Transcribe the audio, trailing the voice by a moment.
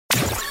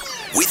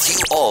with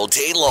you all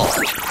day long.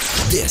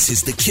 This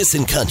is the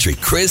Kissin' Country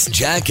Chris,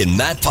 Jack, and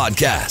Matt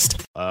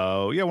podcast.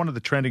 One of the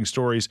trending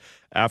stories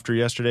after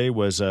yesterday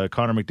was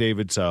Connor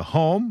McDavid's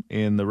home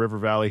in the River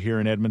Valley here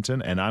in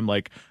Edmonton. And I'm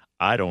like,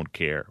 I don't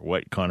care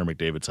what Connor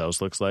McDavid's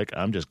house looks like.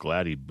 I'm just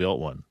glad he built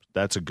one.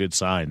 That's a good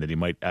sign that he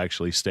might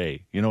actually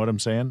stay. You know what I'm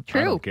saying?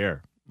 True. I don't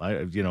care.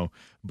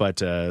 But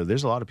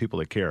there's a lot of people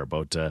that care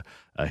about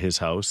his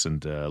house,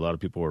 and a lot of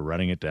people were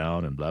running it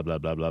down and blah, blah,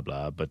 blah, blah,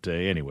 blah. But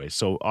anyway,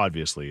 so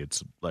obviously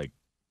it's like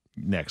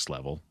next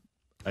level.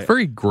 It's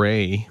very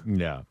gray.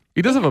 Yeah.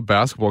 He does have a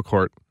basketball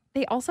court.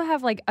 They also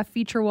have like a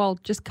feature wall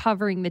just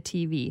covering the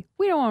TV.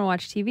 We don't want to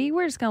watch TV.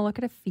 We're just going to look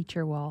at a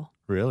feature wall.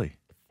 Really?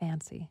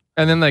 Fancy.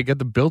 And then they get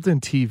the built-in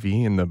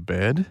TV in the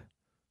bed.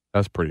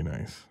 That's pretty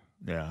nice.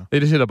 Yeah. They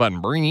just hit a button.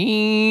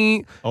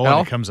 Oh,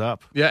 and it comes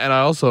up. Yeah, and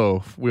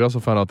we also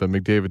found out that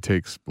McDavid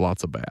takes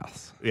lots of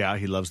baths. Yeah,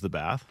 he loves the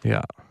bath.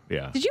 Yeah.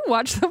 Yeah. Did you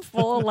watch the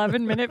full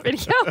 11-minute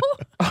video?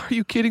 Are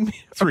you kidding me?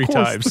 3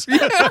 times. Yeah.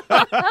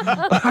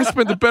 I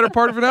spent the better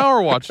part of an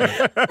hour watching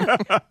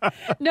it.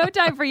 No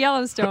time for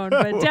Yellowstone,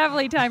 but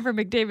definitely time for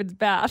McDavid's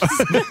baths.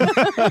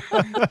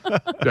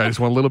 Yeah, I just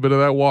want a little bit of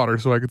that water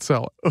so I could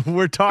sell it.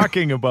 We're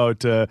talking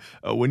about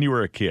when you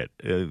were a kid,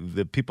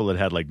 the people that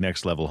had like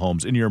next level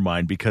homes in your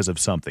mind because of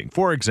something.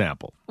 For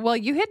example. Well,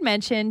 you had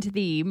mentioned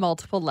the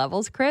multiple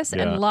levels, Chris,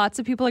 Yeah. and lots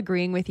of people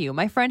agreeing with you.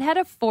 My friend had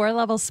a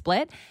 4-level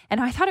split,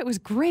 and I thought it was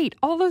great.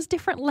 All those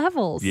different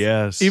levels.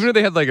 Yes. Even if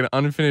they had like an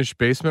unfinished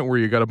basement where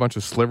you got a bunch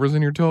of slivers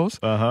in your toes,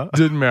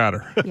 didn't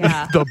matter.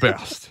 Yeah. The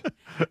best.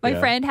 My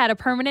friend had a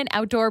permanent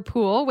outdoor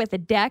pool with a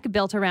deck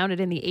built around it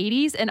in the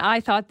 80s, and I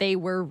thought they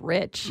were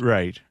rich.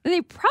 Right.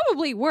 They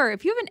probably were.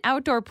 If you have an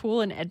outdoor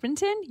pool in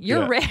Edmonton,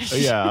 you're rich.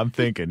 Yeah, I'm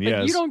thinking, Like,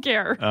 yes. you don't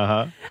care.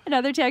 Uh-huh.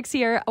 Another text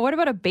here. What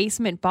about a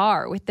basement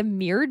bar with the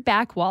mirrored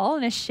back wall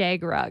and a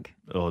shag rug?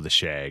 Oh, the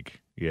shag.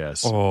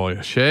 Yes. Oh,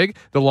 yeah. Shag.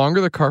 The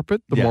longer the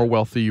carpet, the Yeah. more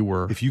wealthy you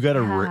were. If you got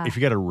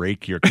to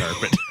rake your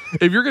carpet.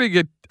 If you're going to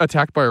get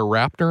attacked by a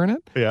raptor in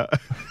it, Yeah.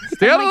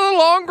 stay out of the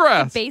long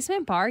grass.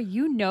 Basement bar,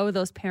 you know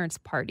those parents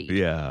party.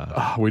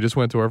 Yeah. We just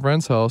went to our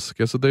friend's house.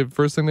 Guess what?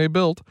 First thing they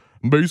built?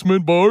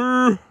 Basement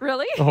bar.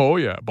 Really? Oh,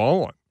 yeah.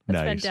 Ballin'.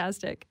 That's Nice.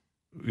 fantastic.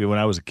 When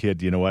I was a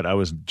kid, you know what? I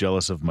was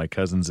jealous of my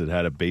cousins that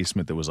had a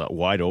basement that was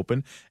wide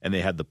open, and they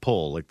had the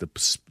pole, like the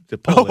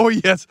pole. Oh,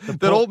 yes. That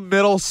pole. old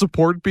metal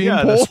support beam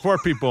Yeah, pole. the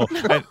sport people.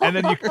 And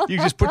then you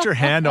just put your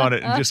hand on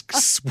it and just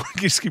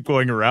keep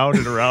going around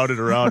and around and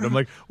around. I'm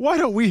like, why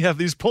don't we have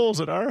these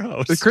poles at our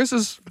house?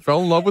 Chris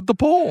fell in love with the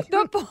pole.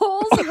 The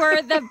poles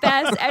were the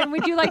best. And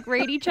would you like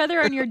rate each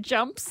other on your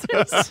jumps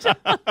and stuff?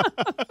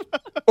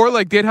 Or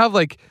like they'd have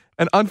like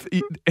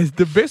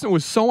the basement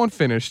was so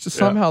unfinished,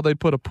 somehow they'd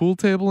put a pool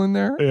table in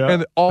there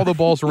and all the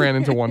balls ran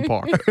into one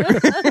pocket.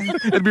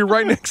 It'd be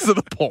right next to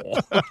the pole.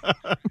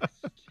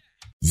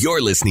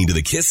 You're listening to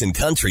the Kissin'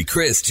 Country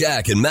Chris,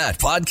 Jack, and Matt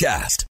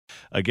podcast.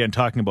 Again,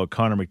 talking about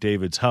Connor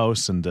McDavid's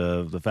house and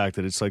the fact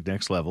that it's like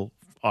next level.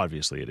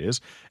 Obviously it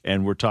is.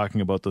 And we're talking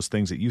about those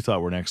things that you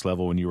thought were next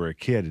level when you were a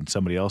kid in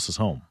somebody else's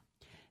home.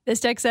 This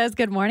text says,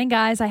 good morning,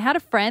 guys. I had a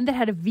friend that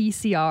had a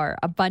VCR.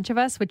 A bunch of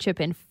us would chip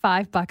in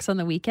 $5 on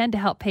the weekend to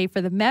help pay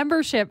for the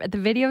membership at the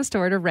video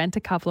store to rent a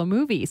couple of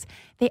movies.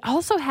 They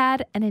also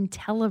had an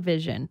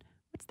Intellivision.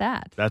 What's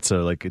that? That's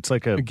it's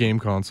like A game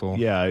console.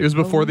 Yeah. It was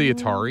before the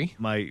Atari.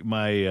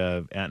 My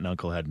aunt and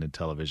uncle had an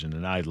Intellivision,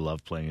 and I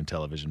loved playing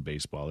Intellivision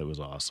baseball. It was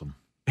awesome.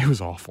 It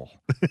was awful.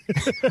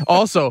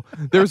 Also,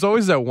 there was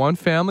always that one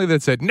family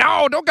that said,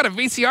 no, don't get a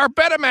VCR.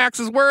 Betamax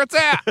is where it's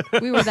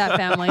at. We were that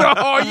family.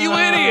 Oh, you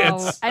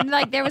idiots. And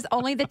like there was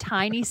only the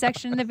tiny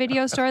section in the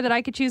video store that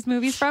I could choose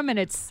movies from, and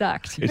it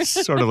sucked. It's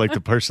sort of like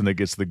the person that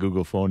gets the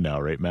Google phone now,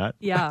 right, Matt?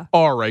 Yeah.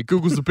 All right.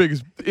 Google's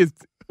it's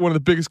one of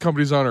the biggest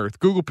companies on earth.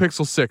 Google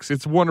Pixel 6.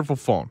 It's a wonderful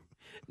phone.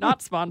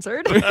 Not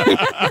sponsored.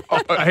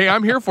 Hey,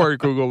 I'm here for it,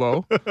 Google,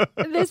 though.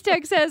 This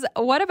text says,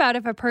 what about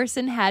if a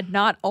person had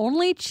not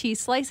only cheese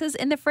slices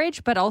in the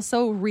fridge, but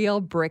also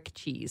real brick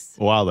cheese?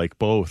 Wow, like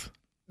both.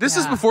 This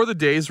is Yeah. before the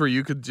days where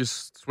you could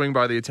just swing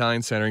by the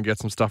Italian Center and get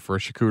some stuff for a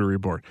charcuterie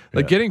board.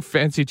 Like Yeah. getting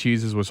fancy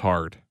cheeses was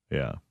hard,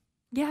 Yeah.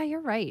 Yeah,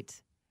 you're right.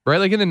 right?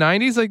 Like in the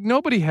 90s, like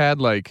nobody had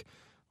like,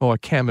 a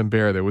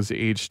Camembert that was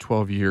aged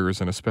 12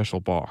 years in a special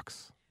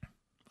box.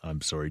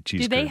 I'm sorry,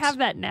 cheese Do they curds. have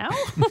that now?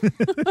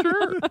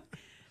 Sure.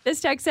 This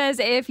text says,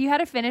 if you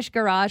had a finished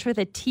garage with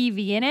a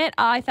TV in it,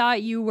 I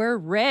thought you were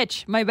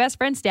rich. My best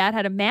friend's dad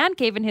had a man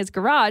cave in his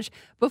garage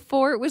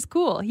before it was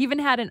cool. He even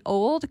had an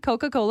old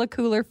Coca-Cola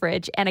cooler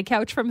fridge and a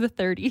couch from the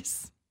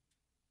 30s.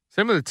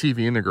 Same with the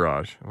TV in the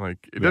garage.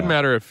 Like, it doesn't Yeah.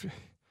 matter if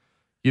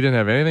you didn't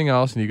have anything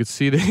else and you could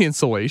see the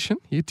insulation.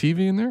 You had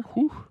TV in there.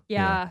 Whew.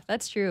 Yeah,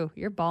 that's true.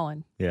 You're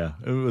balling. Yeah.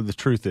 The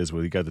truth is,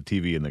 when you got the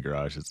TV in the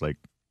garage, it's like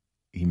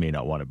he may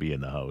not want to be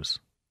in the house.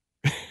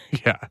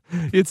 Yeah.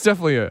 It's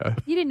definitely a...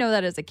 You didn't know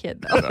that as a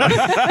kid, though.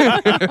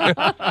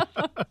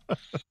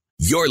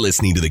 You're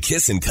listening to the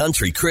Kissin'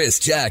 Country Chris,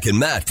 Jack, and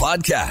Matt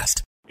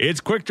podcast.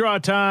 It's quick draw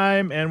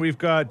time, and we've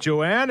got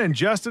Joanne and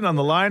Justin on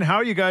the line. How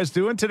are you guys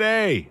doing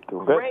today?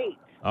 Great.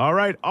 All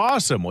right,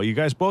 awesome. Well, you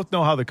guys both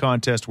know how the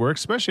contest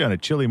works, especially on a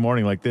chilly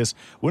morning like this.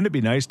 Wouldn't it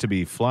be nice to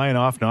be flying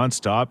off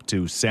nonstop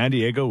to San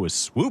Diego with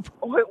Swoop?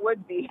 Oh, it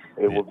would be.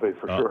 It would be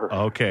for sure.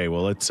 Okay,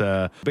 well, it's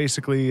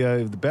basically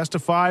the best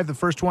of 5. The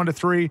first 1 to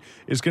 3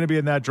 is going to be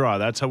in that draw.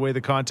 That's how way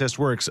the contest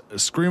works.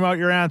 Scream out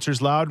your answers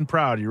loud and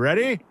proud. You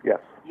ready? Yes.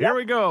 Here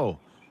we go.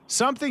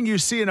 Something you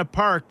see in a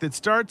park that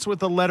starts with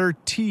the letter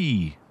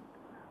T.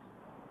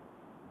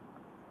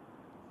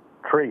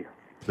 Tree.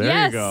 There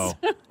yes. you go.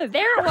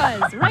 There it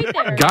was, right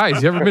there.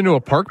 Guys, you ever been to a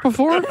park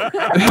before? You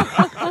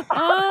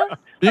got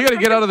to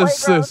get out of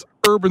this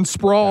urban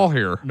sprawl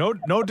here.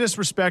 No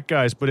disrespect,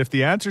 guys, but if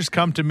the answers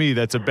come to me,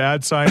 that's a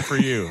bad sign for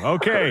you.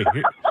 Okay,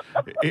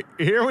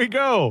 here we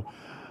go.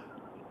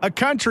 A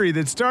country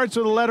that starts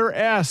with the letter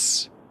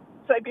S.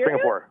 Siberia?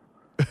 Singapore.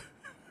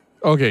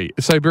 Okay,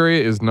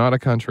 Siberia is not a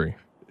country.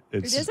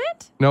 It's, Is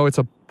it? No, it's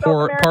a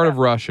part of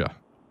Russia.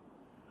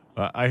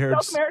 I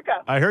heard South America.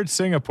 I heard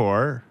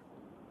Singapore.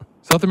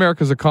 South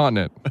America's a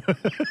continent.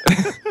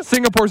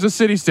 Singapore's a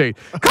city-state.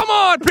 Come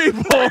on,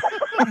 people!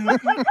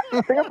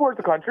 Singapore's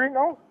a country,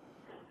 no?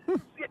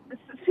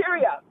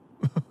 Syria.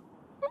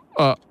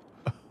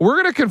 We're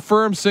going to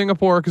confirm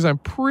Singapore because I'm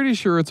pretty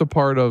sure it's a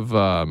part of...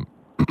 I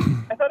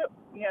thought it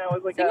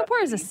was like Singapore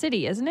is a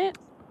city, isn't it?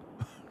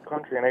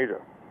 Country in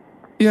Asia.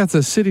 Yeah, it's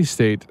a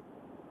city-state.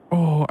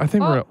 Oh, I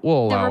think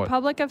we'll the allow it.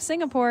 Republic of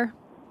Singapore.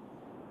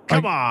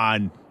 Come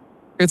on.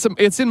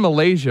 It's in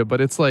Malaysia,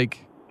 but it's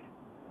like...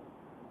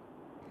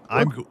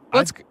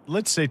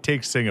 Let's say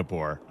take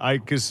Singapore.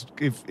 Because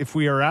if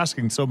we are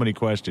asking so many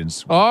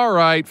questions, All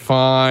right,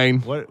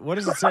 fine. what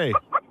does it say?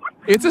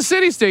 It's a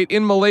city-state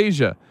in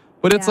Malaysia,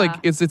 but it's Yeah. like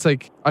it's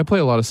like I play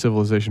a lot of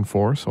Civilization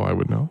 4, so I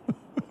would know.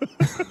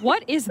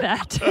 What is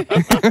that?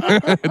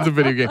 It's a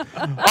video game.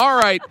 All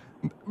right,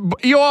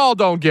 you all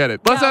don't get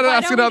it. Let's Yeah, why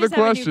ask don't we another just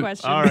have a new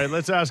question. All right,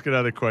 let's ask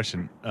another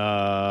question.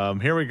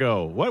 Here we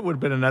go. What would have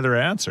been another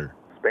answer?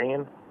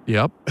 Spain.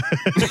 Yep.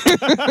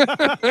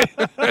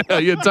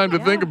 You had time to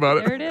think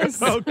about There it. it is.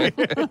 Okay.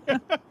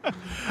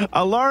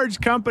 A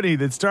large company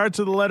that starts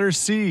with the letter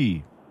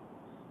C.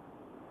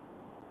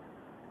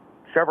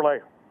 Chevrolet.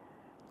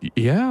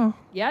 Yeah,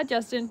 Yeah,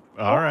 Justin.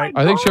 All right.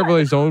 I think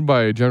Chevrolet's owned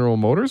by General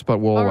Motors, but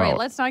we'll All allow right, it.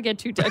 let's not get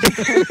too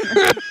technical.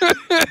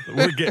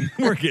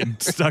 We're getting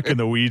stuck in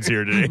the weeds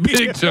here today.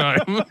 Big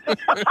time.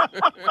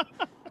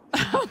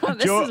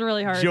 This is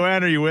really hard.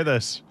 Joanne, are you with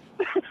us?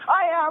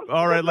 I am.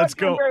 All right, I'm let's not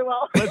doing go. Very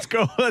well. Let's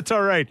go. That's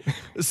all right.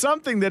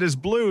 Something that is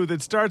blue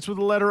that starts with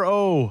the letter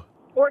O.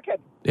 Orchid.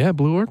 Yeah,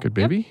 Blue Orchid,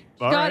 baby.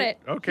 All Got right. it.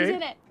 Okay. He's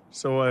in it.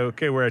 So,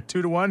 we're at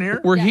 2-1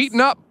 here. We're Yes.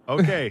 heating up.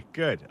 Okay,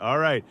 good. All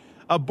right.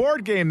 A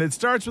board game that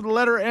starts with the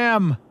letter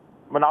M.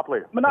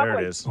 Monopoly. Monopoly.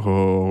 There it is.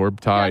 Oh, we're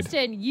tied.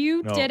 Justin,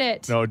 you No, did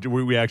it. No,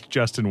 we actually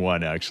Justin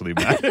won. Actually,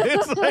 Matt.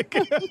 It's like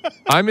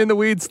I'm in the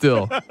weeds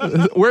still.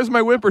 Where's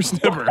my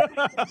whippersnipper?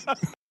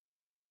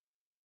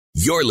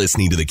 You're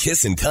listening to the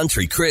Kissin'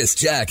 Country Chris,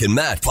 Jack, and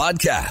Matt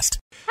podcast.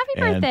 Happy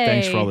And birthday.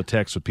 thanks for all the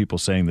texts with people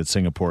saying that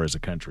Singapore is a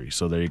country.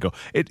 So there you go.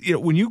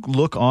 When you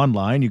look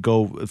online, you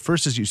go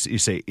first as you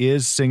say,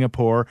 is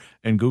Singapore,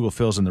 and Google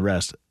fills in the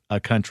rest, a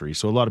country.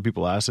 So a lot of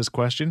people ask this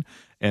question,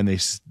 and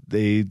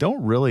they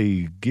don't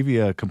really give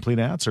you a complete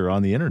answer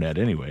on the internet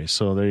anyway.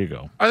 So there you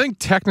go. I think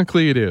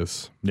technically it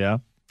is. Yeah.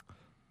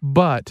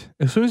 But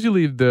as soon as you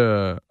leave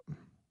the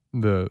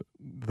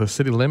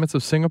city limits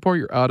of Singapore,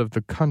 you're out of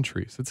the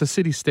country. So it's a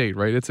city-state,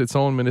 right? It's its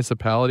own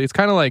municipality. It's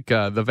kind of like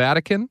the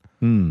Vatican.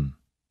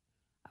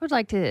 I would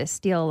like to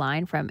steal a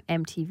line from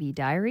MTV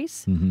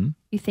Diaries. Mm-hmm.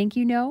 You think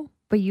you know,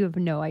 but you have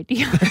no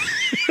idea.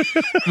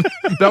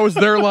 That was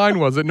their line,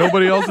 was it?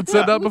 Nobody else had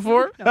said that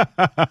before?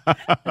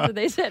 That's what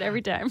they said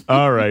every time.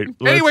 All right.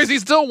 Anyways, he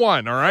still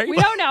won, all right? We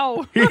don't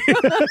know.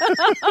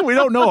 we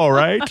don't know, all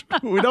right?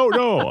 We don't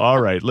know. All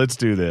right, let's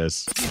do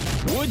this.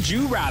 Would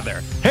you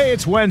rather? Hey,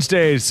 it's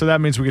Wednesdays, so that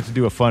means we get to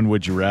do a fun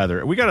Would You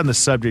Rather. We got on the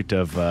subject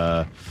of,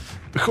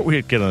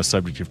 we get on the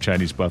subject of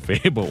Chinese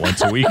buffet about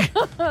once a week.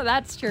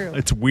 That's true.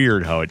 It's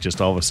weird how it just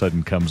all of a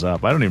sudden comes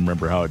up. I don't even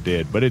remember how it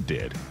did, but it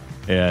did.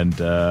 And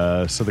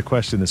so the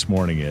question this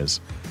morning is,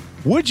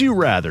 would you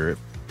rather,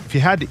 if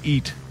you had to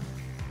eat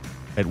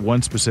at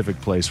one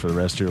specific place for the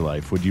rest of your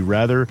life, would you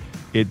rather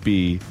it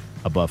be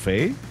a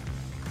buffet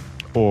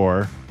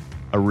or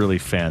a really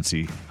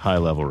fancy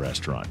high-level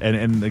restaurant?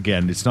 And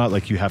again, it's not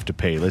like you have to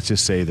pay. Let's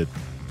just say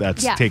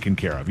that's taken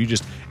care of. You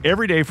just,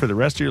 every day for the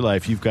rest of your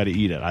life, you've got to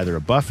eat at either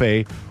a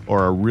buffet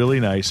or a really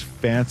nice,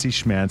 fancy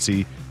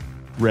schmancy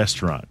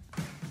restaurant.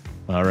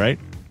 All right?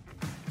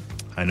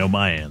 I know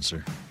my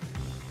answer.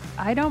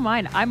 I don't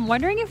mind. I'm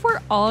wondering if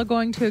we're all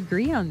going to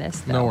agree on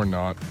this, though. No, we're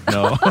not.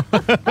 No.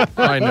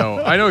 I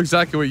know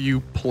exactly what you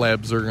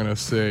plebs are going to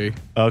say.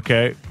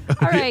 Okay.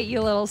 All right,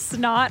 you little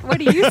snot. What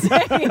do you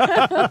say?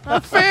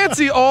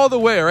 Fancy all the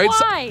way, right?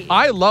 Why?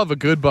 I love a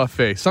good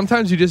buffet.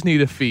 Sometimes you just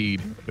need a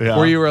feed. Yeah.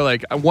 Where you were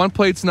like, one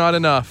plate's not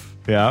enough.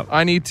 Yeah.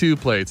 I need 2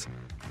 plates.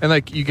 And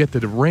like you get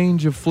the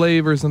range of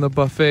flavors in the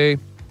buffet.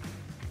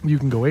 You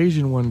can go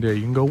Asian one day.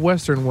 You can go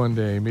Western one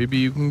day. Maybe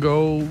you can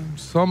go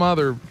some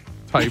other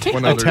type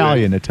one other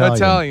Italian, day.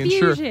 Italian.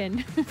 Sure.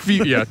 Fusion.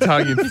 Yeah,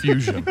 Italian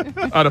fusion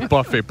at a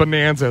buffet.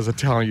 Bonanza has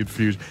Italian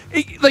fusion.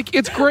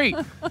 It's great.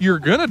 You're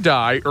gonna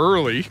die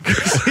early,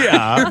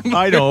 Yeah,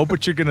 I know,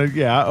 but you're going to,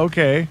 yeah,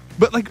 okay.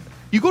 but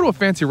you go to a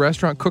fancy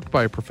restaurant cooked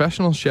by a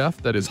professional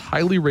chef that is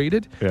highly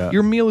rated. Yeah.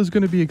 Your meal is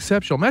going to be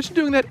exceptional. Imagine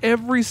doing that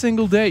every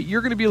single day.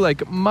 You're going to be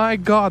like, my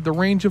God, the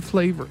range of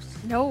flavors.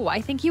 No,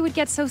 I think you would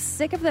get so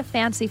sick of the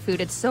fancy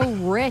food. It's so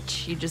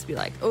rich. You'd just be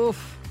like,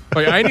 oof.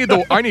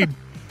 I need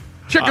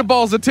chicken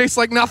balls that taste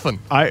like nothing.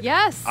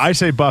 Yes. I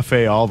say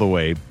buffet all the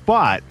way,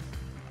 but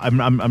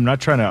I'm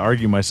not trying to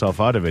argue myself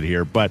out of it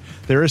here, but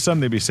there is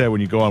something to be said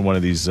when you go on one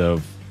of these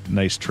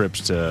nice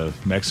trips to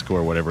Mexico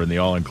or whatever in the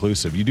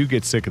all-inclusive. You do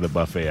get sick of the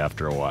buffet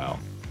after a while.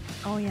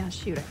 Oh, yeah,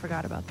 shoot. I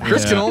forgot about that.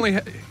 Chris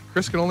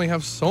can only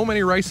have so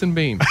many rice and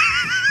beans.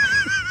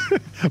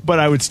 But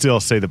I would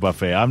still say the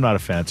buffet. I'm not a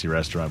fancy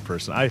restaurant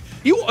person.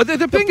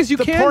 The thing is, you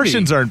the can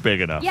portions be. aren't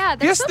big enough. Yeah,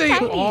 they're Yes, so they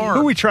tiny. are.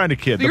 Who are we trying to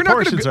kid? The You're not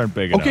gonna portions be- aren't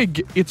big Okay,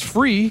 enough. it's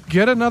free.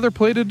 Get another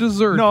plate of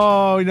dessert.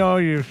 No, I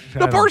The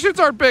don't-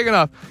 portions aren't big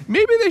enough.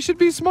 Maybe they should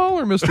be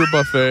smaller, Mr.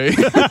 Buffet.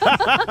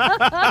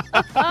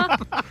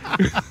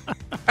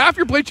 Half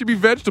your plate should be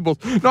vegetables,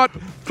 not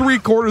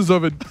 3/4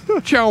 of it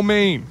chow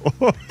mein.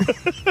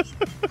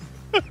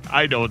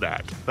 I know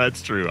that.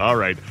 That's true. All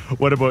right.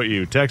 What about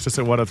you? Text us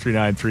at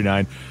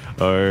 103939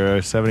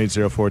 or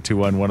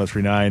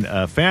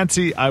 780-421-1039.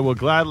 Fancy, I will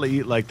gladly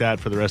eat like that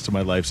for the rest of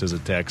my life, says a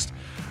text.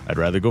 I'd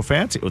rather go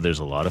fancy. Oh, there's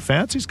a lot of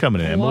fancies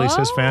coming in. Emily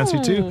says fancy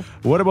too.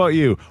 What about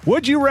you?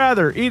 Would you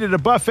rather eat at a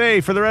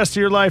buffet for the rest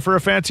of your life or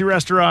a fancy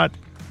restaurant?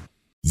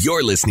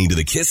 You're listening to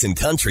the Kissin'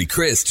 Country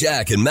Chris,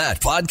 Jack, and Matt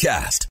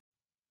podcast.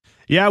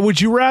 Yeah, would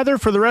you rather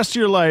for the rest of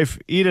your life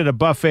eat at a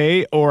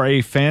buffet or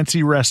a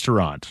fancy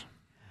restaurant?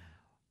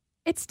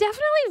 It's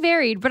definitely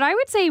varied, but I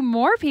would say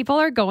more people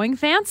are going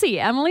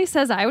fancy. Emily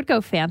says I would go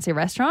fancy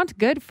restaurant.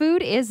 Good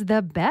food is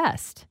the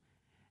best.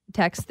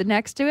 Text the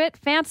next to it,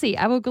 fancy.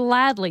 I will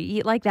gladly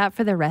eat like that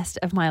for the rest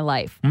of my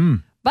life.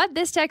 But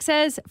this text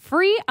says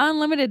free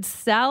unlimited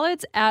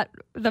salads at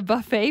the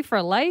buffet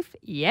for life.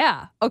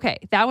 Yeah. Okay,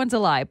 that one's a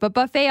lie. But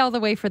buffet all the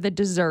way for the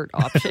dessert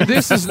option.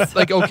 This is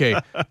okay.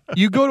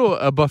 You go to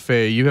a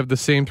buffet, you have the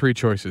same three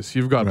choices.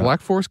 You've got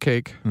Black Forest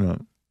cake,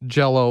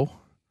 Jell-O,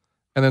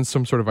 and then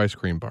some sort of ice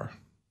cream bar.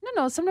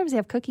 No, sometimes they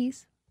have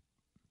cookies.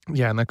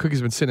 Yeah, and that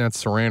cookie's been sitting at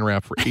saran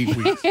wrap for 8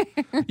 weeks.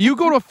 You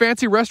go to a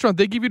fancy restaurant,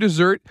 they give you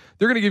dessert.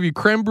 They're going to give you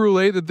creme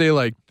brulee that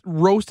they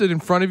roasted in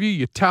front of you.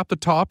 You tap the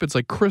top. It's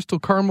like crystal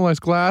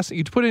caramelized glass.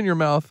 You put it in your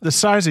mouth. The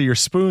size of your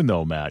spoon,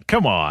 though, Matt.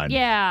 Come on.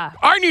 Yeah.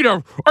 I need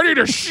a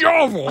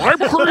shovel. I'm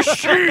Chris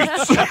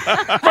Sheets.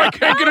 If I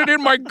can't get it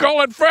in my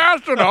gullet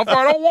fast enough,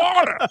 I don't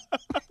want it.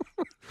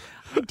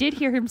 I did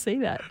hear him say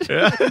that.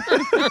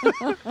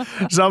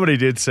 Somebody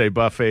did say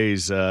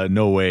buffets,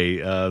 no way.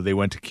 They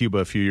went to Cuba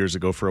a few years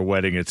ago for a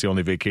wedding. It's the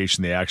only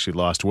vacation they actually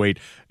lost weight.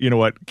 You know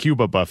what?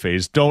 Cuba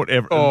buffets, don't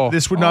ever.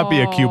 This would not be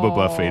a Cuba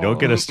buffet. Don't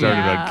get us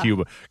started on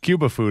Cuba.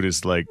 Cuba food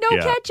is like. No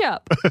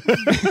ketchup.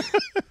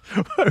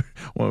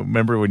 Well,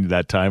 remember when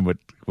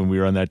we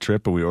were on that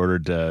trip and we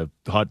ordered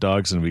hot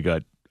dogs and we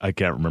got, I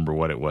can't remember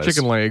what it was.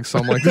 Chicken legs,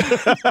 something like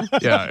that.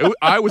 Yeah,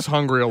 I was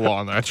hungry a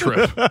lot on that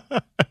trip.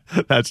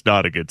 That's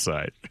not a good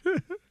sign.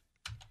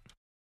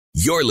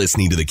 You're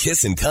listening to the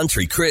Kissin'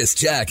 Country Chris,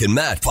 Jack, and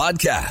Matt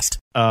podcast.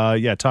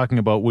 Talking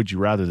about would you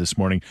rather this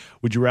morning.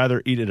 Would you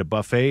rather eat at a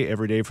buffet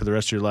every day for the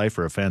rest of your life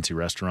or a fancy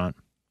restaurant?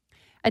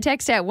 A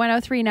text at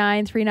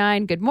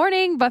 103939. Good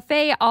morning.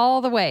 Buffet all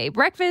the way.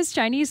 Breakfast,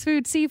 Chinese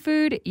food,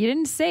 seafood. You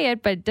didn't say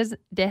it, but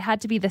it had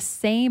to be the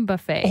same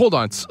buffet. Hold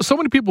on. So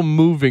many people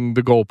moving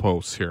the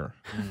goalposts here.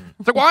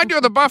 It's like, well, I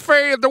do the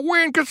buffet at the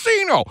Wynn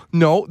Casino.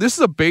 No, this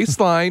is a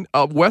baseline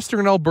of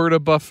Western Alberta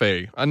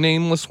buffet, a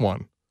nameless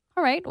one.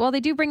 All right. Well, they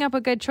do bring up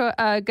a good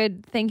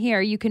thing here.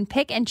 You can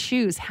pick and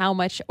choose how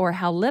much or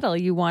how little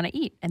you want to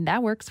eat, and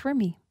that works for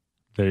me.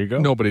 There you go.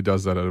 Nobody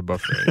does that at a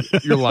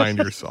buffet. You're lying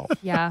to yourself.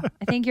 Yeah,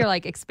 I think you're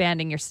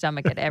expanding your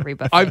stomach at every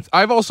buffet.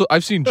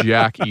 I've seen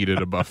Jack eat at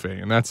a buffet,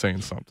 and that's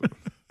saying something.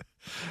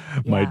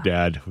 My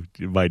dad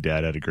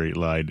had a great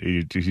line.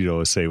 He'd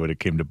always say when it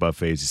came to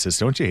buffets, he says,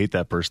 "Don't you hate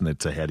that person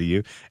that's ahead of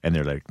you and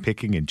they're like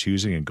picking and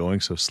choosing and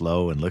going so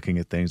slow and looking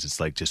at things? It's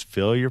like just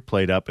fill your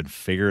plate up and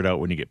figure it out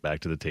when you get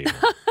back to the table."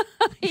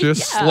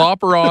 Just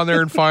slop her on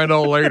there and find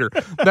out later.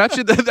 That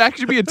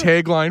should be a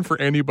tagline for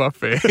any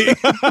buffet.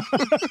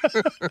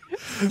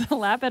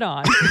 Lap it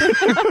on.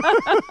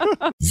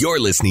 You're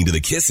listening to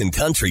the Kissin'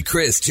 Country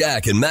Chris,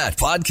 Jack, and Matt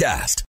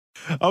podcast.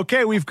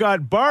 Okay, we've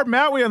got Barb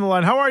Matwee on the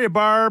line. How are you,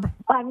 Barb?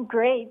 I'm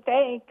great,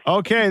 thanks.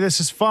 Okay, this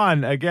is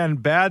fun. Again,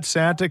 Bad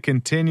Santa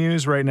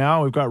continues right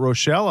now. We've got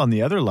Rochelle on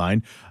the other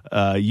line.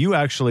 You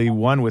actually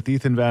won with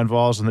Ethan Van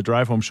Valls on the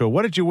Drive Home Show.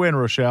 What did you win,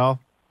 Rochelle?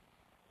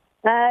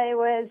 I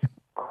was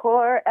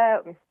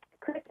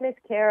Christmas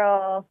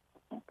Carol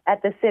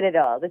at the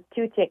Citadel, the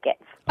 2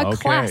 tickets. A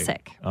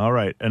classic. All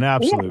right, an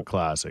absolute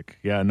classic.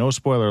 Yeah, no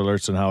spoiler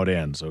alerts on how it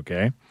ends,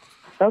 okay?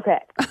 Okay.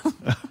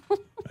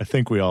 I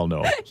think we all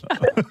know.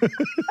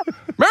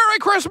 Merry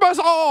Christmas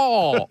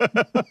all!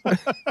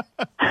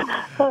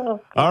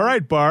 All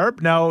right,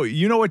 Barb. Now,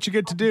 you know what you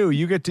get to do.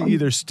 You get to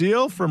either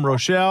steal from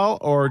Rochelle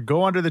or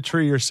go under the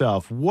tree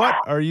yourself. What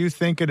are you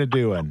thinking of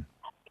doing?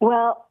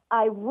 Well,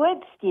 I would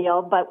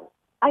steal, but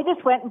I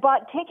just went and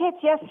bought tickets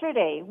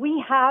yesterday.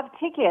 We have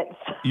tickets.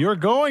 You're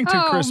going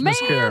to Oh,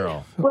 Christmas man.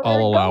 Carol.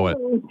 I'll allow it.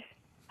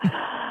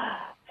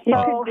 You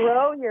can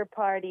grow your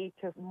party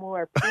to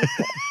more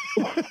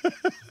people.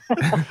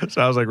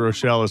 Sounds like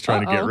Rochelle is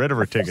trying to get rid of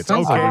her tickets.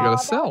 Sounds like Okay. we got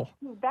to sell.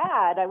 Too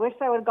bad. I wish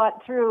I would have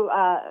got through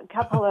a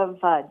couple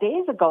of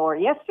days ago or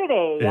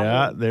yesterday.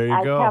 Yeah, there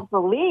you go. I can't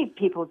believe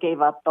people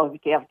gave up those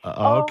gifts.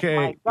 Okay. Oh,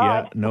 my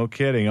Yeah, God. no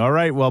kidding. All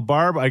right. Well,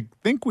 Barb, I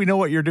think we know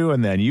what you're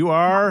doing then. You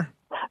are?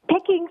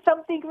 Picking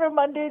something from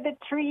under the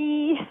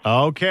tree.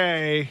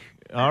 Okay.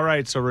 All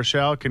right. So,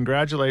 Rochelle,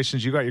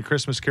 congratulations. You got your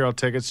Christmas Carol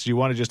tickets. Do you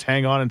want to just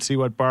hang on and see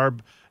what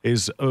Barb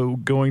is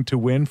going to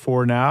win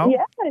for now?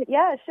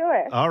 Yeah,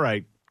 sure. All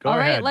right. Go All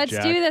ahead, right, let's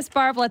Jack. do this,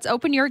 Barb. Let's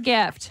open your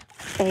gift.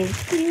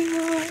 Thank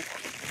you.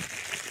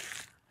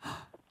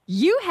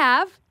 You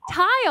have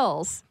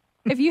tiles.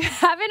 If you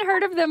haven't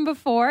heard of them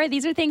before,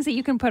 these are things that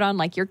you can put on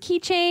like your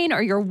keychain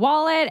or your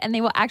wallet, and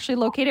they will actually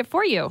locate it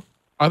for you.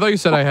 I thought you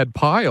said I had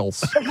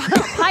piles.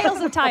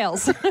 Piles of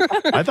tiles.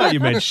 I thought you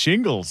meant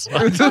shingles.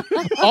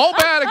 All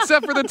bad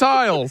except for the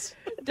tiles.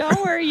 Don't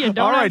worry, you don't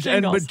All have right.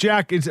 shingles. But,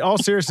 Jack, in all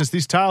seriousness,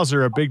 these tiles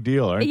are a big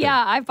deal, aren't they?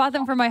 Yeah, I've bought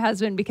them for my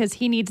husband because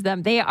he needs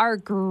them. They are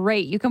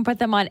great. You can put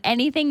them on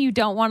anything you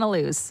don't want to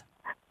lose.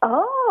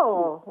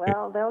 Oh,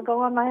 well, they'll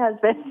go on my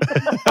husband.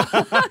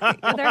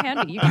 They're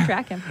handy. You can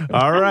track him.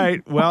 All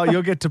right. Well,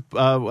 you'll get to,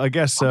 I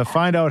guess,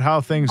 find out how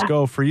things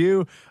go for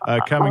you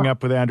coming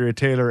up with Andrea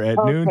Taylor at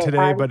noon Okay, today.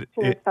 I'm But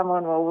sure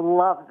someone will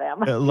love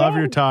them. love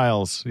your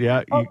tiles.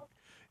 Yeah.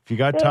 If you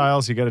got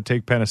tiles, you got to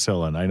take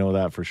penicillin. I know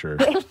that for sure.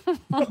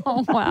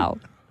 Oh, wow.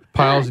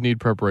 Piles need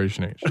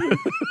preparation H.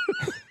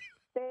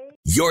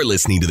 You're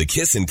listening to the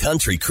Kissin'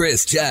 Country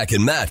Chris, Jack,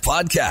 and Matt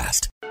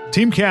podcast.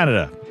 Team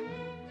Canada.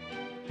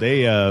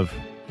 They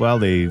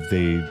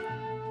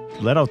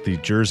let out the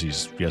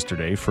jerseys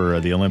yesterday for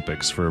the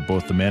Olympics for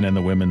both the men and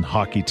the women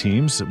hockey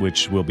teams,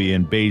 which will be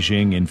in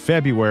Beijing in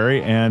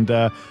February. And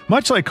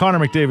much like Connor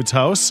McDavid's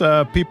house,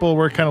 people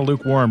were kind of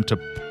lukewarm to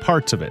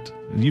parts of it.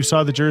 You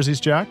saw the jerseys,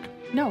 Jack?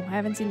 No, I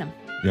haven't seen them.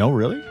 No,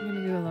 really? I'm going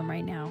to Google them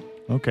right now.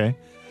 Okay.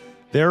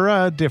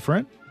 They're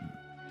different.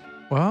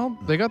 Well,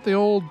 they got the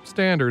old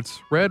standards: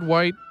 red,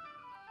 white,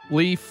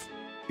 leaf.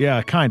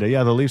 Yeah, kind of.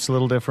 Yeah, the Leafs a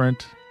little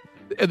different.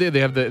 They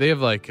have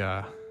like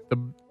the.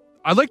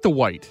 I like the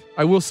white.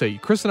 I will say,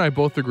 Chris and I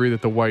both agree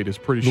that the white is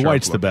pretty. The sharp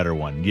white's the looking. better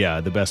one. Yeah,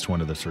 the best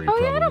one of the three. Oh,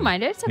 probably. yeah, I don't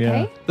mind it. It's okay.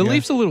 Yeah. The Yeah.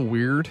 leaf's a little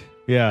weird.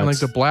 Yeah, And like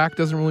it's- the black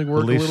doesn't really the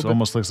work a Leafs little bit.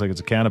 almost looks like it's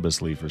a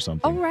cannabis leaf or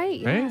something. Oh, right.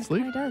 Yeah, Hey, it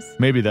sleep. kinda does.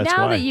 Maybe that's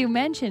now why. that you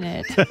mention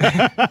it.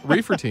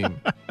 Reefer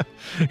team.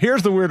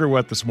 Here's the weird or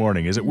what this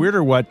morning. Is it weird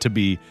or what to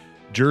be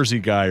Jersey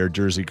guy or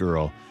Jersey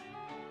girl?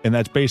 And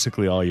that's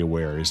basically all you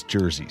wear is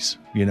jerseys,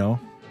 you know?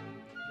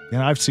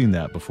 And I've seen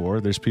that before.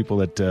 There's people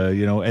that,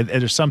 and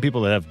there's some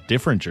people that have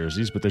different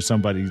jerseys, but there's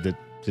somebody that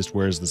just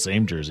wears the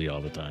same jersey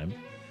all the time. Do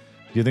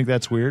you think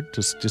that's weird?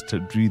 Just to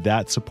be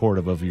that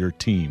supportive of your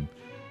team.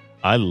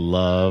 I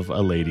love a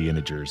lady in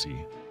a jersey,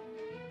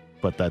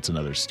 but that's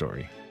another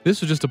story. This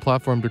was just a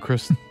platform to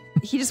Chris.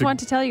 He just wanted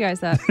to tell you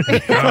guys that.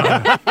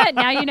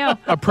 Now you know.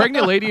 A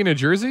pregnant lady in a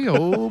jersey?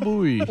 Oh,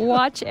 boy.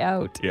 Watch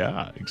out.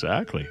 Yeah,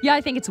 exactly. Yeah,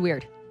 I think it's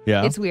weird.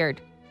 Yeah. It's weird.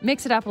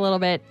 Mix it up a little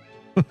bit.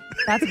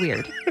 That's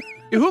weird.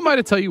 Who am I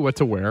to tell you what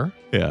to wear?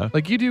 Yeah.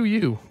 Like, you do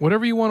you.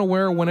 Whatever you want to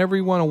wear, whenever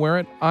you want to wear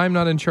it. I'm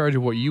not in charge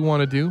of what you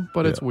want to do,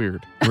 but it's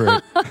weird.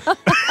 Right.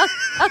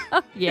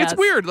 Yes. It's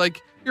weird.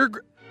 Like, and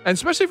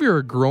especially if you're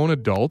a grown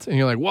adult and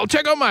you're like, well,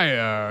 check out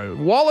my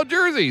wall of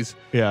jerseys.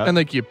 Yeah. And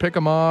like, you pick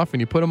them off and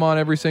you put them on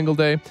every single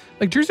day.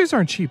 Like, jerseys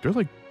aren't cheap. They're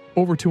like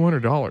over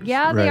 $200.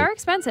 Yeah, they Right. are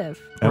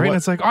expensive. And Right? what- And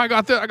it's like, oh, I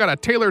got a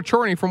Taylor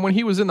Chorney from when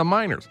he was in the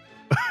minors.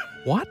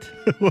 What?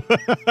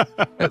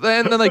 And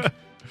then like,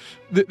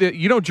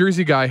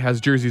 Jersey guy has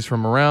jerseys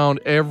from around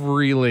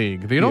every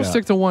league. They don't Yeah.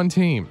 stick to one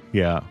team.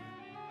 Yeah.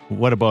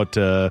 What about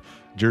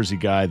Jersey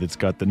guy that's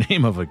got the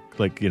name of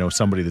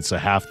somebody that's a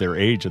half their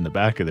age in the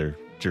back of their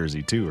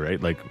jersey too,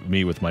 right? Like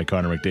me with my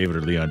Connor McDavid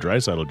or Leon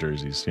Draisaitl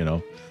jerseys,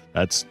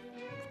 that's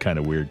kind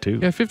of weird too.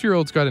 Yeah,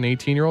 50-year-old's got an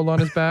 18-year-old on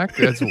his back.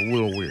 That's a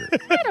little weird.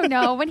 I don't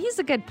know. When he's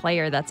a good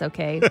player, that's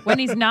okay. When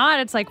he's not,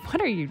 it's like,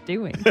 what are you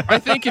doing? I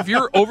think if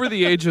you're over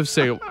the age of,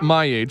 say,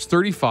 my age,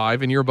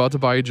 35, and you're about to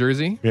buy a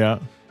jersey, Yeah.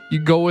 you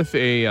go with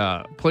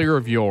a player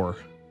of yore.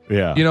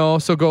 Yeah.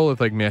 So go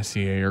with like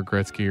Messier or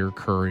Gretzky or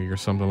Curry or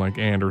something like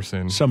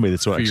Anderson. Somebody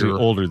that's actually Fear.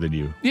 older than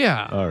you.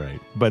 Yeah. All right.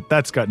 But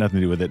that's got nothing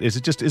to do with it. Is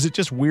it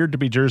just weird to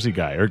be Jersey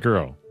guy or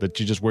girl that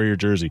you just wear your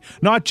jersey?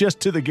 Not just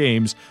to the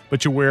games,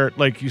 but you wear it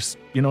like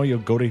you'll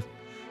go to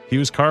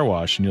Hughes Car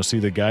Wash and you'll see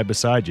the guy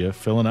beside you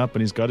filling up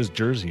and he's got his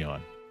jersey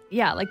on.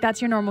 Yeah, like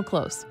that's your normal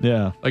clothes.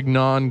 Yeah. Like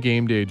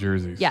non-game day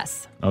jerseys.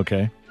 Yes.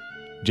 Okay.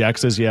 Jack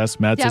says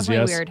yes. Matt says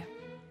Definitely yes. weird.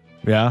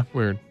 Yeah.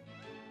 Weird.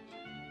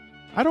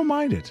 I don't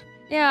mind it.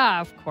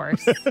 Yeah, of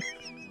course.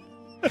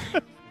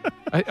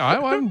 I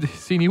haven't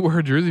seen you wear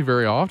a jersey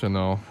very often,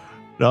 though.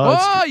 No,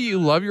 Oh, you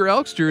love your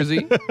Elks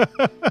jersey.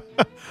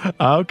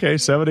 okay,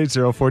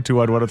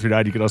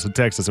 780-421-1039. You can also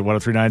text us at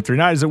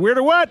 103939. Is it weird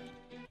or what?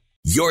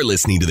 You're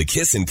listening to the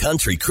Kissin'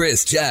 Country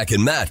Chris, Jack,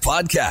 and Matt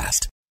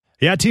podcast.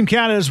 Yeah, Team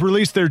Canada has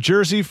released their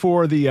jersey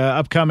for the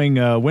upcoming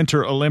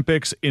Winter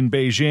Olympics in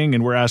Beijing,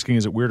 and we're asking,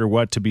 is it weird or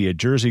what to be a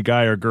jersey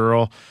guy or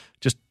girl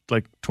just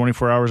like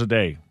 24 hours a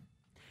day?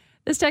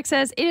 This text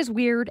says, it is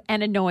weird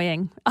and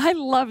annoying. I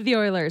love the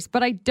Oilers,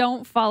 but I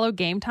don't follow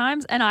game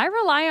times, and I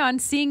rely on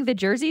seeing the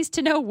jerseys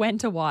to know when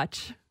to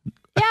watch.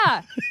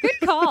 Yeah, good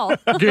call.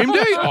 Game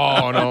day?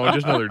 Oh, no,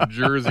 just another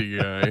jersey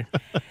guy.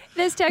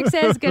 This text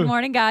says, good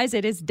morning, guys.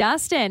 It is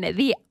Dustin.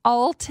 The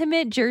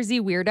ultimate jersey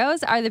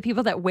weirdos are the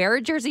people that wear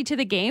a jersey to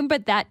the game,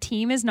 but that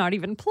team is not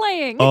even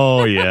playing.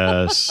 Oh,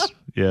 yes.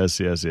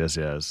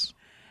 Yes.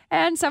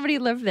 And somebody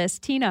lived this,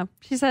 Tina.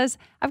 She says,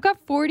 I've got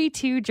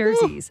 42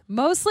 jerseys,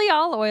 mostly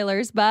all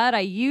Oilers, but I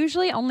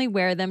usually only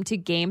wear them to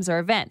games or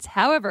events.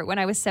 However, when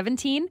I was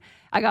 17,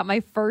 I got my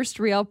first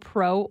real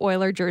pro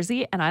Oiler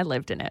jersey, and I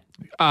lived in it.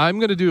 I'm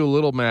going to do a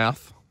little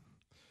math.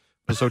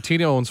 So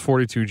Tina owns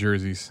 42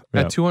 jerseys.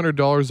 Yeah. At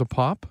 $200 a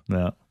pop,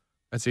 Yeah.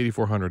 that's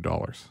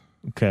 $8,400.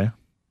 Okay.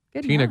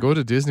 Good Tina, enough. go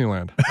to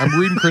Disneyland. I'm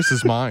reading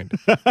Chris's mind.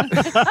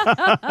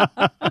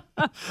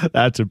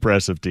 That's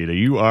impressive, Tina.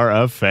 You are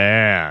a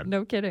fan.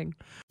 No kidding.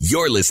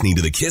 You're listening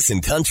to the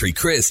Kissin' Country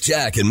Chris,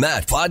 Jack, and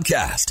Matt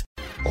podcast.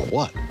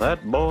 That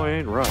boy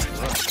ain't right.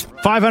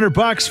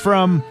 $500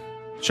 from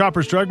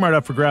Shoppers Drug Mart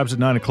up for grabs at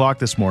 9 o'clock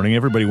this morning.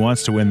 Everybody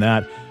wants to win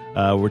that.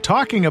 We're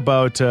talking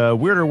about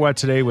weird or what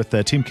today with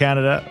Team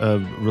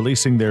Canada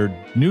releasing their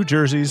new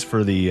jerseys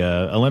for the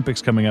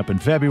Olympics coming up in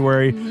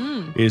February.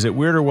 Mm-hmm. Is it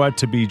weird or what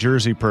to be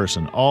jersey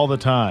person all the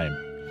time?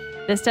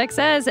 This text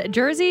says,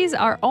 jerseys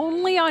are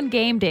only on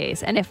game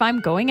days, and if I'm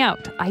going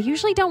out, I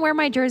usually don't wear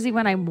my jersey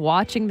when I'm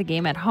watching the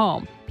game at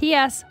home.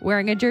 P.S.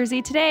 Wearing a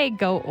jersey today,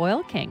 go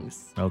Oil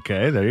Kings.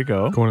 Okay, there you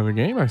go. Going to the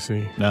game, I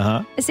see.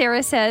 Uh-huh.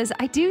 Sarah says,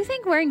 I do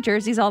think wearing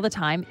jerseys all the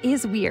time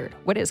is weird.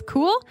 What is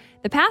cool?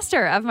 The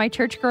pastor of my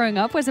church growing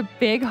up was a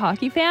big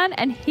hockey fan,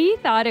 and he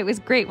thought it was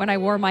great when I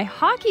wore my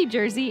hockey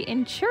jersey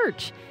in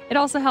church. It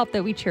also helped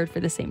that we cheered for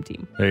the same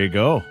team. There you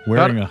go.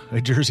 Wearing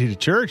a jersey to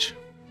church.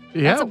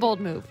 Yeah. That's a bold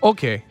move.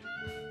 Okay.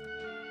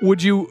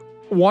 Would you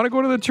want to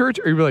go to the church,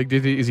 or you'd be like,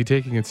 is he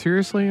taking it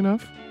seriously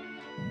enough?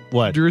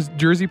 What?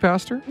 Jersey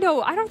pastor?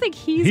 No, I don't think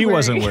He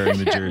wasn't wearing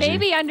the jersey.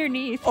 Maybe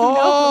underneath. Who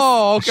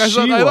Oh, okay. I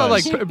She thought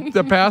was. like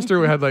the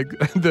pastor had like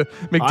the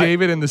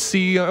McDavid and the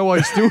sea while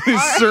he's doing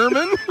his sermon.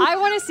 knows? I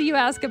want to see you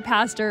ask a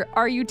pastor,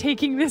 are you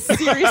taking this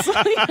seriously?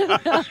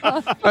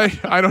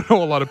 I don't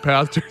know a lot of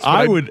pastors. but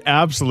I would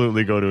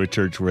absolutely go to a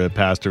church where a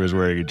pastor is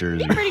wearing a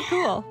jersey. Pretty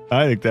cool.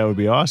 I think that would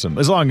be awesome.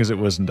 As long as it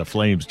wasn't a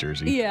Flames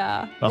jersey.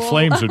 Yeah.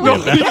 Flames would be a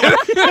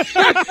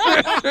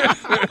bad.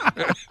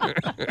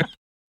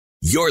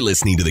 You're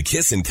listening to the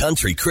Kissin'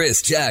 Country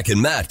Chris, Jack,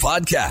 and Matt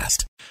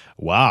podcast.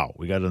 Wow.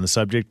 We got on the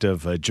subject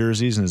of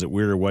jerseys, and is it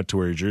weird or what to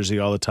wear a jersey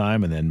all the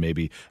time? And then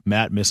maybe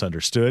Matt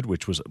misunderstood,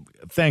 which was,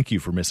 thank you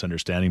for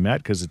misunderstanding, Matt,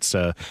 because it's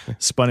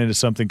spun into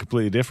something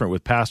completely different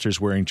with pastors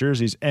wearing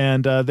jerseys,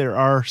 and there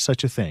are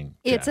such a thing.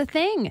 It's Jack. a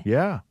thing.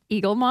 Yeah.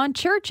 Eaglemont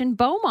Church in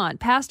Beaumont.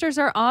 Pastors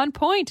are on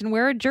point and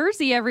wear a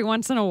jersey every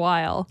once in a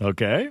while.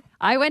 Okay.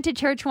 I went to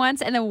church once,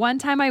 and the one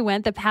time I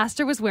went, the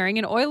pastor was wearing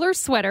an Oilers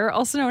sweater,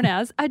 also known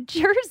as a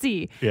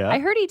jersey. Yeah. I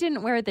heard he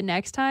didn't wear it the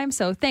next time,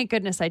 so thank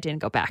goodness I didn't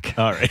go back.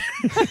 All right.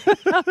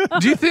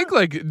 Do you think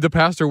like the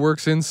pastor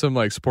works in some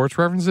like sports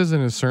references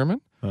in his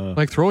sermon?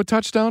 Like throw a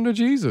touchdown to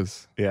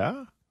Jesus.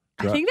 Yeah.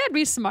 I think that'd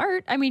be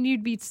smart. I mean,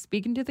 you'd be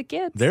speaking to the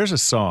kids. There's a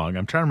song.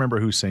 I'm trying to remember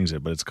who sings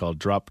it, but it's called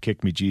Drop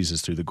Kick Me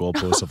Jesus Through the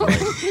Goalposts of Life.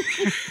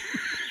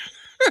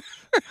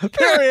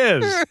 There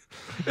he is.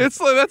 It's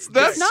like that's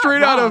not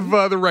straight out wrong.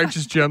 of the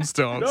Righteous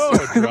Gemstones. No,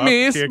 drop kick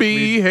me.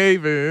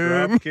 Misbehaving.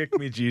 Drop Kick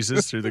Me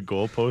Jesus Through the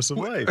Goalposts of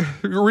Life.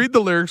 Read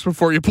the lyrics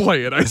before you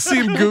play it. I see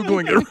him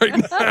Googling it right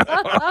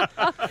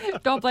now.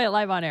 Don't play it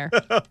live on air.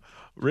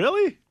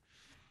 Really?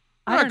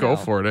 I don't Go know.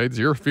 for it. It's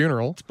your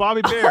funeral. It's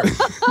Bobby Bear.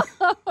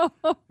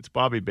 It's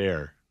Bobby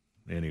Bear.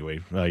 Anyway,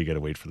 well, you got to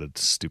wait for the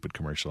stupid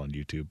commercial on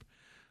YouTube.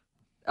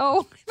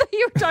 Oh, I thought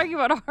you were talking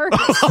about hearts.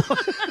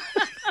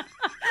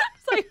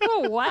 It's like,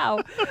 oh,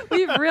 wow.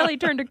 We've really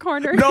turned a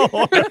corner. No.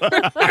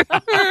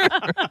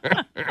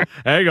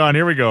 Hang on.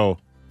 Here we go.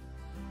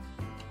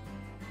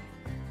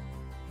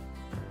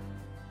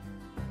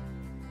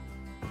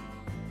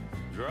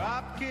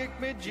 Drop kick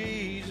me,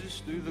 Jesus,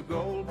 through the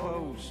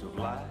goalposts of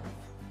life.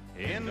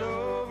 End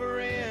over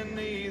end,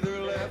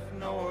 neither left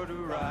nor to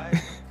right.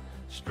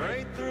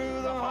 Straight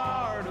through the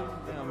heart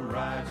of them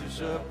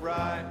righteous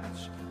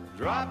uprights.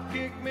 Drop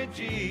kick me,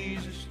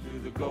 Jesus, through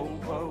the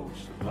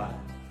goalposts of life.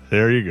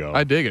 There you go.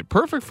 I dig it.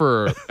 Perfect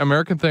for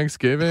American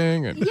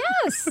Thanksgiving. And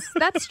Yes,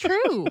 that's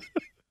true.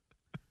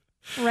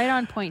 Right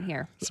on point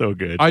here. So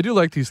good. I do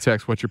like these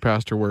texts. What's your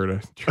pastor wear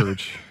to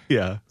church?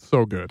 Yeah.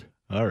 So good.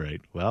 All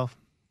right. Well,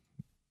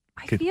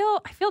 I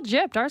feel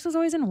gypped. Ours was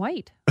always in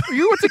white.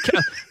 You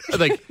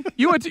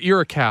went to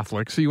you're a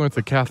Catholic, so you went to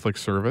the Catholic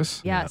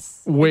service.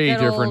 Yes. Way Good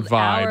different old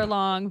vibe.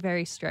 Hour-long,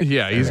 very strict.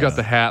 Yeah, he's got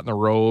the hat and the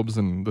robes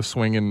and the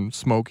swinging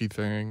smoky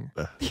thing.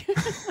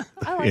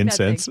 I like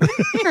Incense.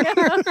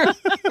 That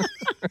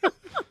thing.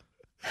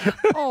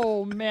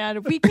 Oh,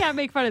 man. We can't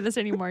make fun of this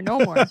anymore. No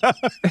more.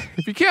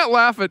 If you can't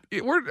laugh at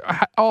it, we're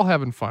all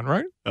having fun,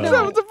 right? Oh. Just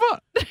having some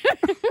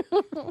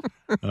fun.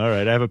 All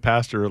right. I have a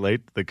pastor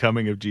relate the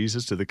coming of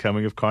Jesus to the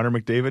coming of Connor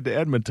McDavid to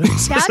Edmonton.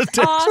 That's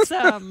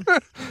awesome.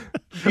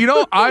 You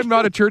know, I'm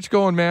not a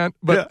church-going man,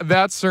 but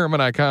that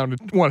sermon I kind of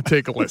want to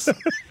take a listen.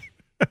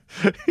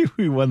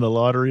 We won the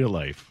lottery of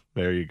life.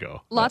 There you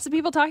go. Lots of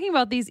people talking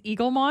about these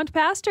Eaglemont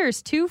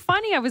pastors. Too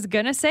funny, I was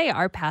going to say.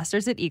 Our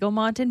pastors at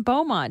Eaglemont and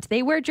Beaumont.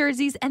 They wear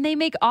jerseys and they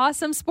make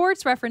awesome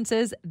sports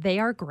references. They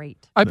are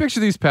great. I picture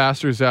these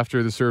pastors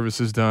after the service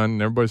is done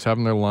and everybody's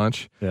having their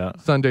lunch. Yeah.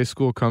 Sunday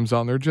school comes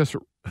out and they're just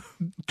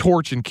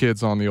torching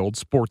kids on the old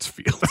sports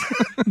field.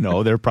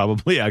 No, they're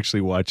probably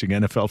actually watching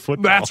NFL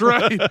football. That's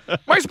right.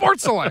 My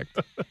Sports Select.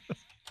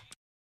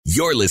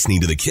 You're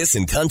listening to the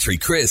Kissin' Country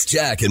Chris,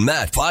 Jack, and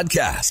Matt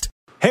podcast.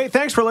 Hey,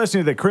 thanks for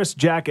listening to the Chris,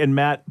 Jack, and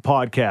Matt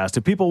podcast.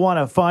 If people want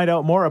to find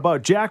out more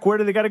about Jack, where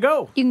do they got to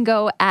go? You can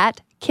go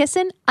at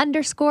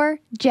Kissin_Jack,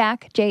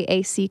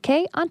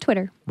 Jack, on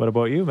Twitter. What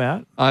about you,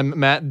 Matt? I'm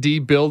Matt D.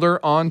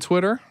 Builder on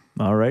Twitter.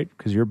 All right,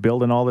 because you're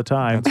building all the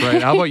time. That's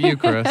right. How about you,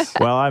 Chris?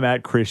 Well, I'm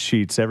at Chris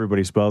Sheets.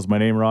 Everybody spells my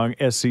name wrong,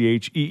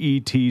 Scheetz.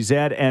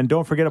 And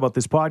don't forget about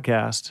this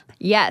podcast.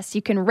 Yes,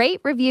 you can rate,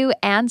 review,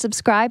 and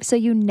subscribe so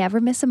you never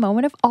miss a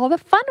moment of all the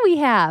fun we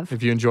have.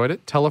 If you enjoyed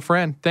it, tell a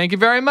friend. Thank you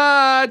very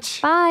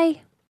much.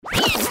 Bye.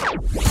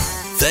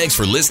 Thanks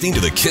for listening to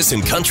the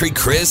Kissin' Country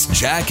Chris,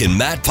 Jack, and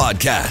Matt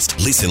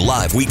podcast. Listen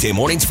live weekday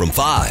mornings from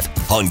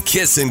 5 on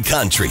Kissin'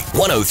 Country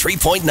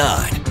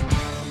 103.9.